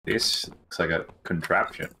This looks like a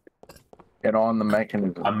contraption. Get on the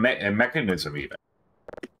mechanism. A mechanism, even.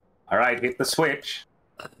 Alright, hit the switch.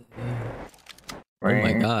 Oh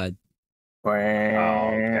my god. Oh,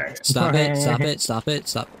 okay. Stop it, stop it, stop it,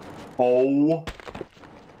 stop. Oh.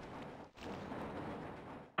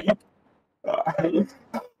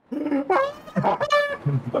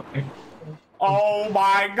 Oh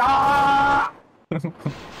my god!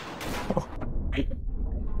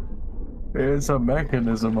 It's a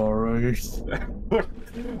mechanism, alright.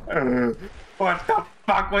 What the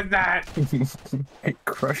fuck was that? It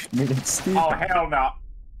crushed me and Steve. Oh, hell no.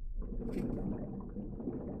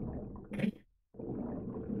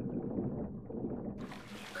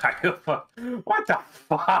 What the fuck? What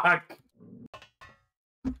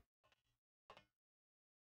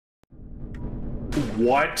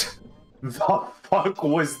the fuck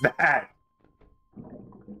was that?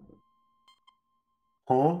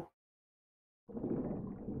 Huh?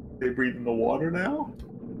 They breathe in the water now?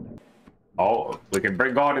 Oh, we can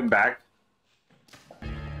bring Gordon back.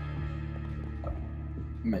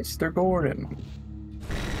 Mr. Gordon.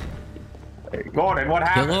 Hey, Gordon, what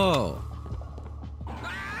happened? Hello.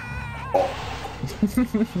 Oh.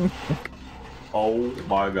 Oh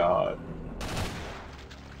my god.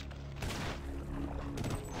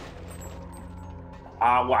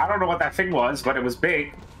 Well, I don't know what that thing was, but it was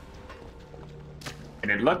big.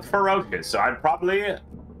 And it looked ferocious, so I'd probably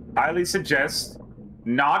highly suggest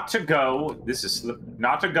not to go.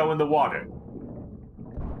 Not to go in the water.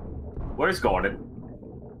 Where's Gordon?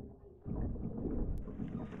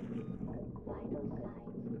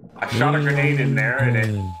 I shot a grenade in there and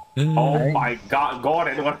it. Oh my god,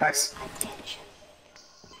 Gordon, what I.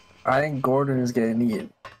 I think Gordon is getting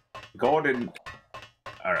eaten. Gordon.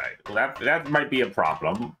 Alright, well that might be a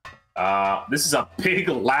problem. This is a big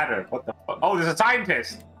ladder. What the fuck? Oh, there's a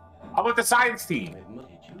scientist! How about the science team? Did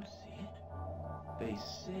you see it? They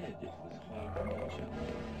said it was hard to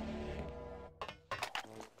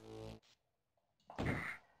jump.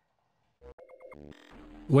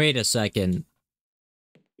 Wait a second.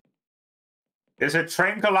 There's a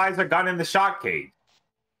tranquilizer gun in the shot cage.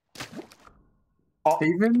 Oh,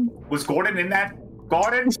 Steven? was Gordon in that?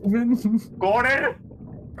 Gordon? Steven? Gordon?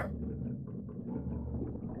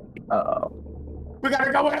 Uh-oh. We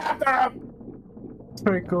gotta go after him!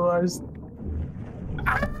 Tranquilized.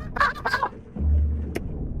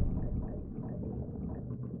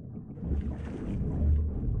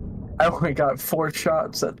 I only got 4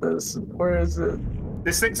 shots at this. Where is it?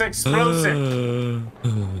 This thing's explosive!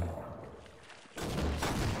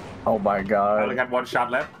 Oh my I god. only got 1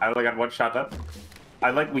 shot left.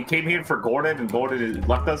 We came here for Gordon and Gordon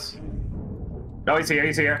left us. No, he's here,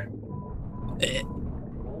 he's here.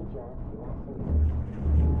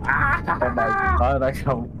 Oh my god, I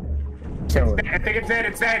got kill it. I think it's dead,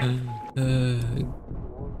 it's dead.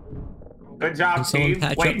 Good job, Can someone team.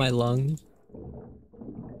 patch Wait. up my lungs?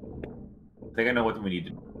 I think I know what we need to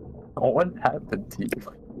do. What happened to you?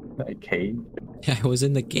 That cage? I was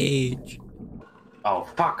in the cage. Oh,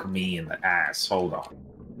 fuck me in the ass. Hold on.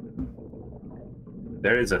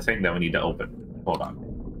 There is a thing that we need to open. Hold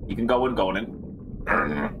on. You can go in, Gordon.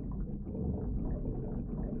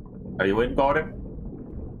 Are you in, Gordon?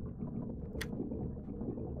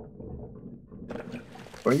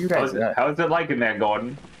 Where are you guys at? How's it like in there,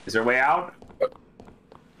 Gordon? Is there a way out?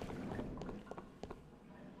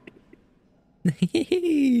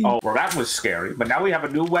 Oh, well, that was scary. But now we have a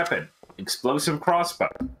new weapon. Explosive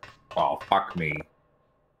crossbow. Oh, fuck me.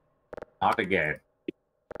 Not again.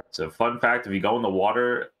 So, fun fact, if you go in the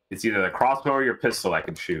water, it's either the crossbow or your pistol I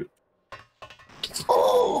can shoot.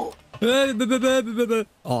 Oh!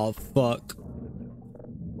 Oh, fuck.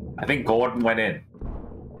 I think Gordon went in.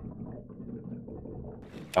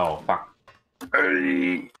 Oh, fuck.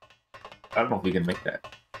 I don't know if we can make that.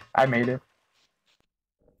 I made it.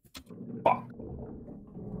 Fuck.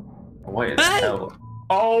 What the hell?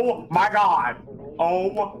 Oh my god!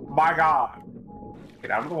 Oh my god!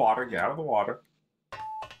 Get out of the water, get out of the water.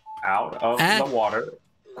 Out of the water.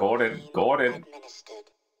 Gordon, Gordon.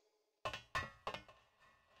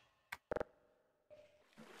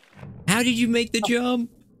 How did you make the jump?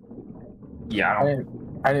 Yeah, I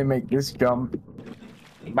don't... I didn't make this jump.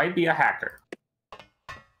 He might be a hacker.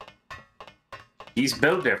 He's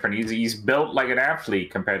built different. He's built like an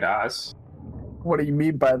athlete compared to us. What do you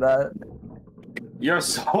mean by that? You're a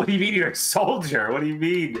what do you mean you're a soldier? What do you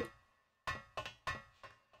mean?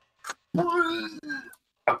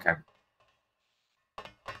 Okay.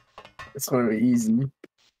 It's gonna be easy.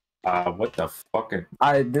 What the fucking...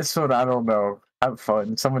 This one, I don't know. Have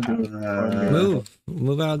fun. Someone do it.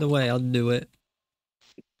 Move out of the way. I'll do it.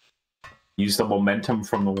 Use the momentum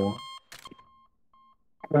from the war.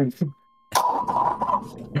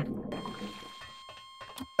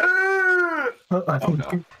 Oh,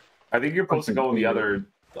 no. I think you're supposed to go in the other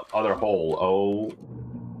hole. Oh.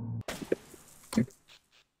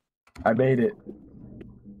 I made it.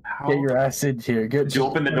 How? Get your ass in here. Did you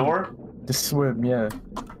open the door? Just swim, yeah.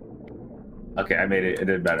 Okay, I made it. It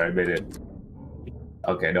didn't matter. I made it.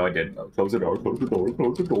 Okay, no, I didn't. Close the door. Close the door.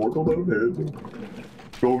 Close the door. Don't let him in.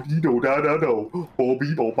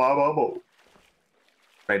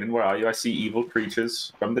 Raiden, where are you? I see evil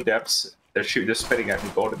creatures from the depths. They're shooting. They're spitting at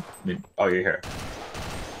me. Gordon. Oh, you're here.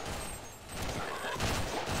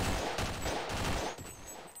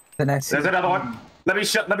 There's another one. Let me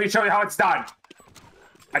show you how it's done.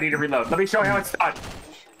 I need to reload. Let me show you how it's done.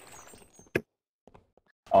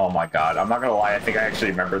 Oh my god. I'm not gonna lie. I think I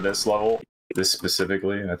actually remember this level. This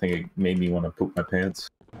specifically. I think it made me want to poop my pants.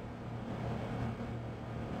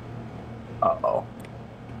 Uh-oh.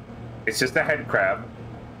 It's just a head crab.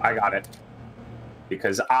 I got it.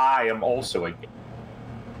 Because I am also a...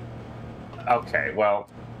 Okay, well...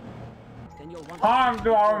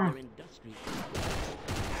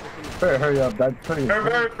 Better hurry up, that's pretty... It's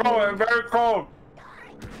very cold, it's very cold!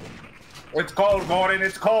 It's cold, Gordon,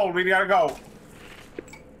 it's cold, we gotta go.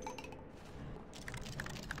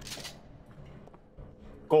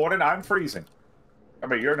 Gordon, I'm freezing. I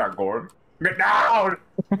mean, you're not Gordon. Get down!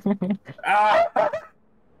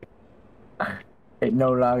 It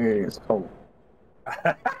no longer is cold.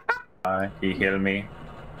 He healed me.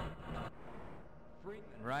 Freeman,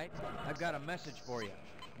 right? I've got a message for you.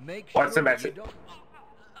 Make What's the sure message? you don't...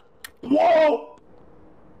 Whoa!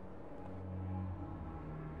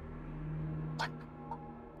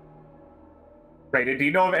 Raiden, do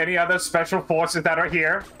you know of any other special forces that are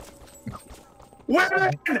here?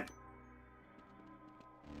 Women!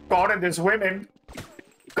 Gordon, there's women.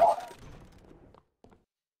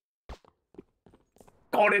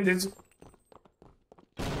 Gordon,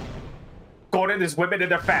 there's women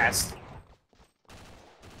and they're fast.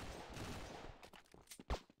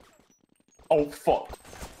 Oh, fuck.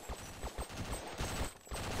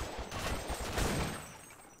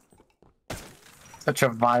 Such a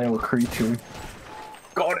vile creature.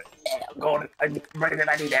 Gordon, I need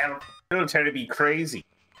help. It'll turn to be crazy.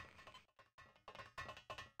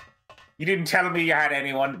 You didn't tell me you had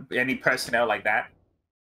any personnel like that.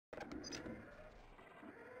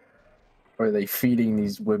 Or are they feeding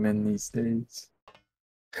these women these days?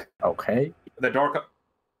 Okay. The door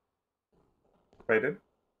Raiden?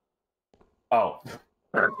 Oh.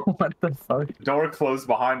 What the fuck? Door closed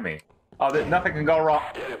behind me. Oh, nothing can go wrong.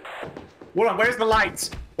 Hold on, where's the lights?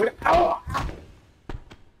 Oh!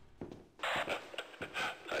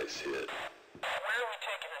 I see it. Where are we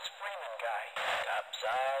taking this Freeman guy?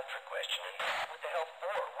 Topside for questioning. What the hell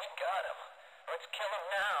for? We got him. Let's kill him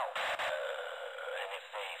now. And if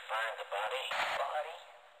they find the body? Body?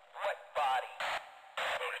 What body?